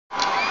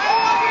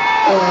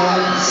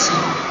is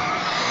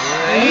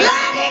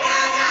Lady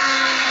GaGa!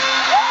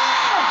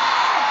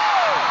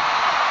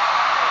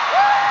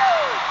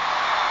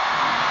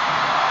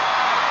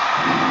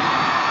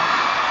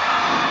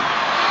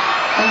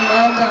 And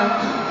welcome.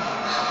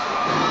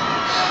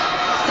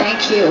 Thank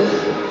you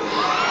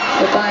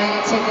for buying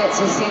a ticket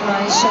to see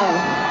my show.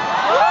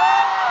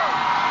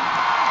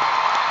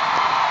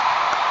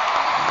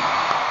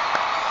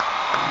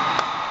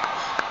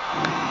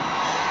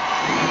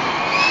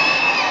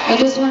 I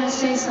just want to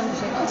say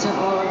something to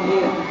all of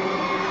you.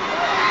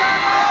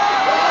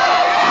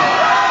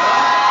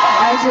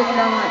 I did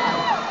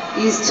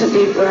not used to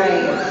be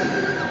brave.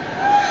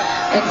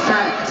 In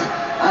fact,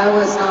 I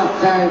was not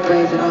very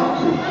brave at all.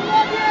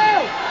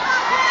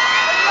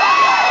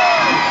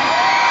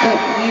 But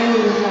you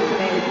have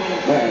made me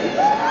brave.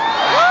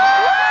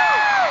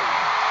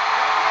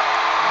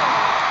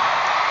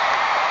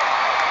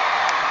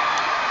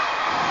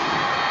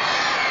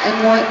 And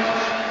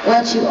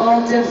what you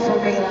all did for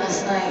me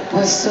last night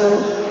was so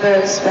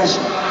very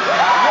special.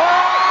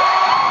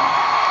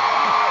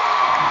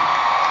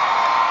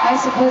 I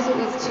suppose it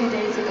was 2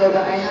 days ago,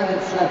 but I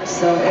haven't slept,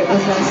 so it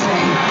was last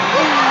night.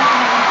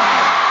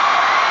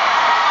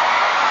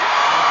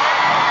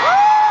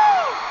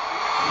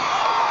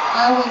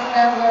 I was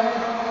never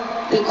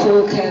the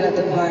cool kid at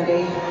the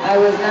party. I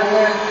was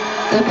never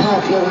the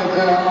popular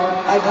girl.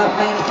 I got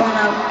made fun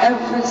of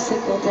every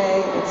single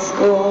day at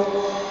school.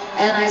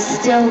 And I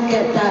still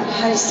get that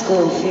high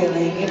school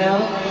feeling, you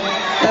know?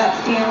 That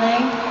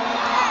feeling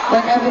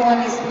when everyone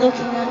is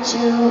looking at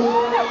you.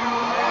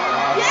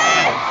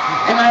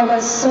 And I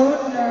was so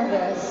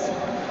nervous,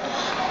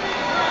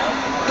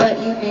 but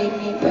you made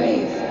me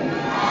brave.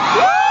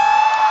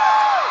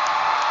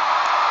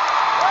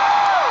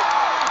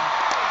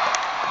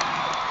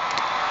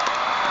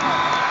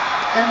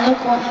 And look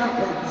what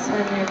happens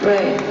when you're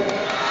brave.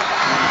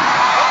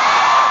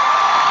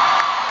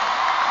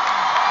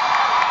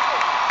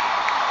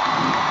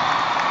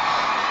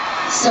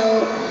 So,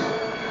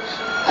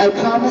 I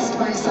promised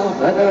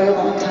myself a very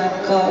long time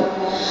ago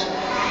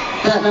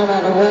that no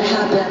matter what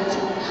happened,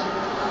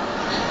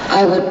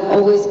 I would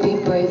always be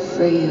brave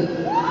for you. We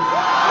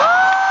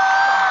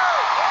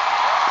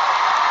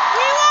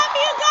love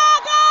you,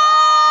 GaGa!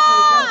 So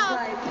just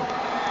like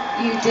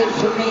you did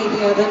for me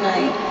the other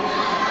night,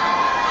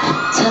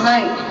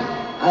 tonight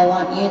I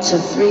want you to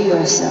free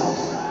yourself.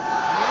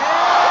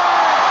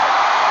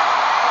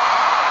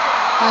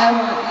 I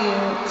want you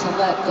to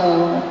let go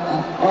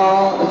of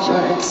all of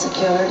your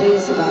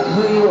insecurities about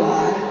who you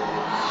are.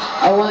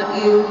 I want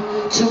you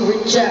to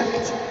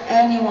reject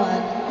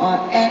anyone or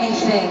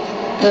anything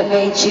that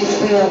made you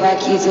feel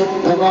like you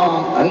didn't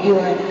belong, or you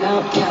were an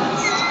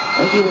outcast,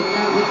 or you would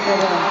never fit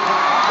in.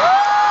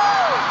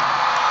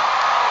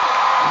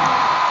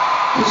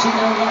 Because you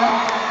know what?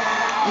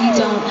 You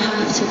don't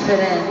have to fit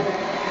in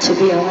to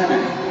be a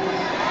winner.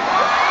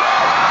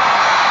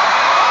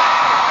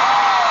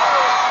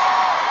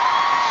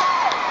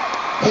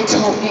 They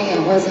told me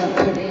it wasn't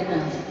pretty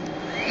enough.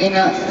 You're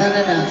not fun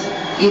enough.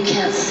 You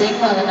can't sing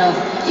well enough.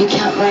 You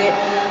can't write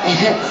a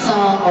hit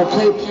song or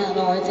play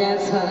piano or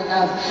dance well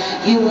enough.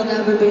 You will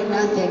never be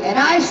nothing. And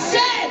I've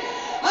said,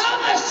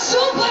 I'm a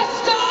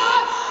superstar!